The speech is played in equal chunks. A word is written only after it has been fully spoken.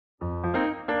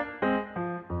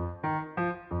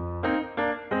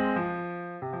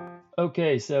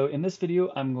Okay, so in this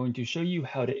video, I'm going to show you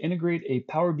how to integrate a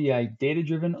Power BI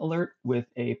data-driven alert with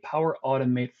a Power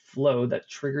Automate flow that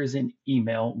triggers an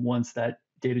email once that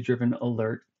data-driven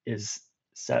alert is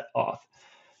set off.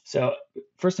 So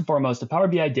first and foremost, a Power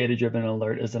BI data-driven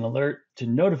alert is an alert to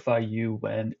notify you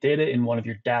when data in one of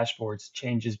your dashboards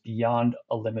changes beyond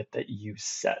a limit that you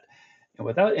set. And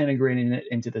without integrating it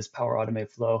into this Power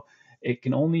Automate flow, it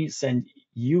can only send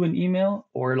you an email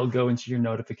or it'll go into your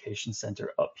notification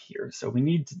center up here. So we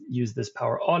need to use this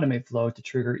Power Automate flow to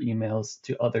trigger emails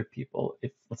to other people.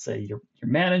 If, let's say, your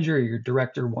manager or your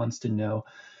director wants to know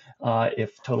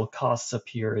if total costs up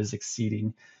here is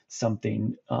exceeding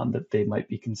something that they might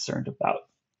be concerned about.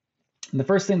 And the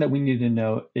first thing that we need to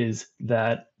know is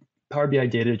that Power BI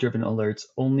data-driven alerts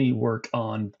only work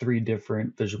on 3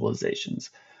 different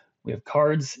visualizations. We have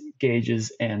cards,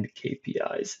 gauges, and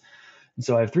KPIs. And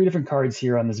so I have 3 different cards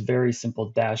here on this very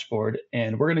simple dashboard,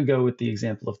 and we're going to go with the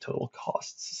example of total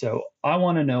costs. So I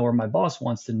want to know, or my boss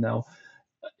wants to know,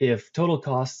 if total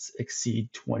costs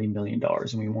exceed $20 million,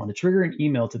 and we want to trigger an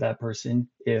email to that person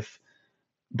if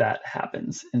that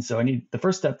happens. And so the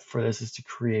first step for this is to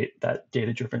create that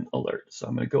data-driven alert. So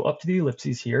I'm going to go up to the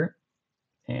ellipses here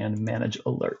and manage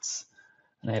alerts.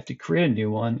 And I have to create a new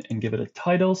one and give it a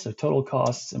title. So total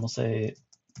costs, and we'll say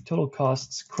total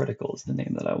costs critical is the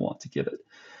name that I want to give it.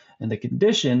 And the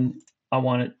condition, I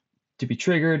want it to be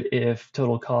triggered if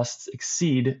total costs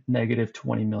exceed negative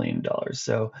 $20 million.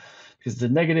 So because the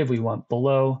negative, we want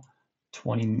below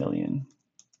 20 million.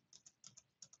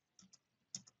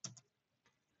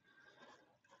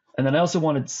 And then I also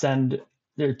want to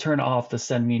turn off the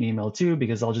send me an email too,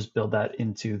 because I'll just build that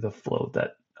into the flow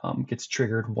that gets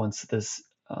triggered once this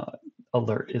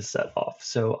alert is set off.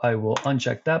 So I will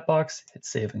uncheck that box, hit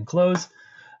save and close,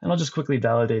 and I'll just quickly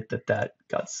validate that that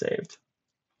got saved.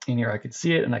 In here I can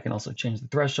see it, and I can also change the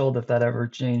threshold if that ever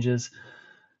changes.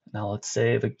 Now let's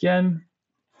save again.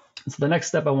 And so the next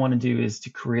step I want to do is to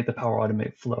create the Power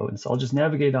Automate flow. And so I'll just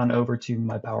navigate on over to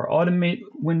my Power Automate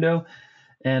window,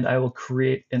 and I will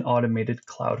create an automated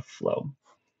cloud flow.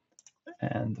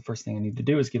 And the first thing I need to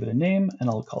do is give it a name, and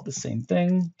I'll call it the same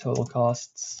thing, total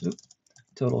costs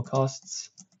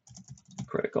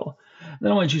critical. And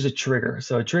then I want to choose a trigger.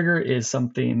 So a trigger is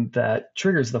something that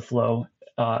triggers the flow,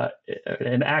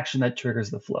 an action that triggers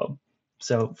the flow.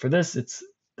 So for this, it's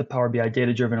the Power BI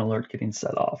data-driven alert getting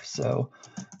set off. So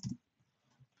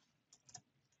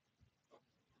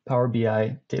Power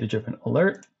BI data-driven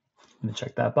alert, I'm going to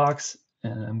check that box,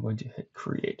 and I'm going to hit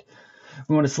create.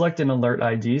 We want to select an alert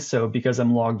ID. So because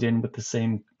I'm logged in with the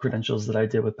same credentials that I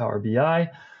did with Power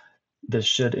BI, this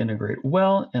should integrate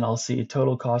well, and I'll see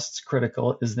total costs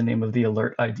critical is the name of the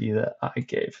alert ID that I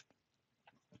gave.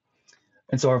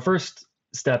 And so our first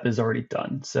step is already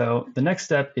done. So the next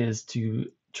step is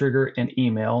to trigger an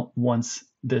email once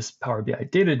this Power BI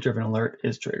data-driven alert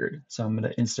is triggered. So I'm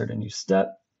going to insert a new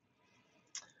step.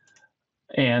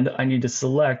 And I need to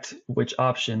select which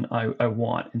option I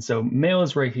want. And so mail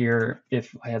is right here.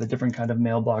 If I had a different kind of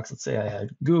mailbox, let's say I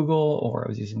had Google or I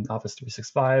was using Office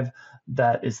 365,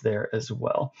 that is there as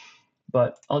well.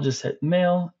 But I'll just hit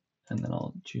mail, and then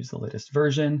I'll choose the latest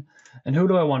version. And who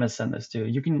do I want to send this to?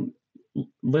 You can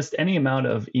list any amount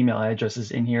of email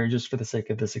addresses in here. Just for the sake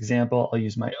of this example, I'll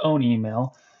use my own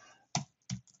email,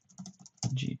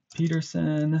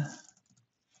 gpeterson,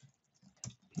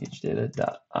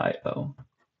 phdata.io.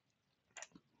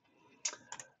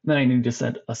 Then I need to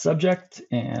set a subject,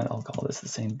 and I'll call this the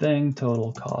same thing,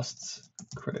 total costs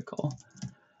critical.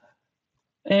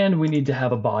 And we need to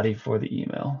have a body for the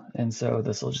email. And so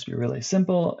this will just be really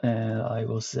simple, and I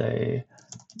will say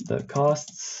the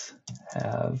costs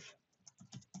have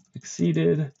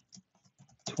exceeded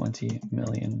 $20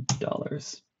 million.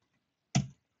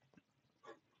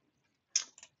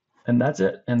 And that's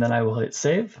it. And then I will hit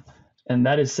save. And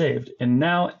that is saved. And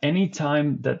now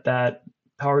anytime that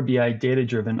Power BI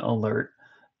data-driven alert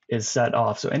is set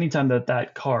off, so anytime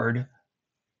that card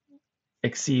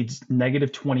exceeds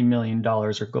negative $20 million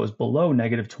or goes below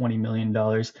negative $20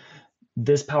 million,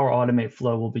 this Power Automate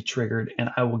flow will be triggered, and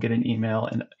I will get an email,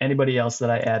 and anybody else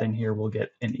that I add in here will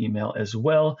get an email as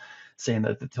well, saying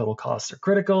that the total costs are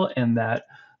critical and that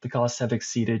the costs have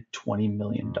exceeded $20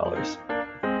 million.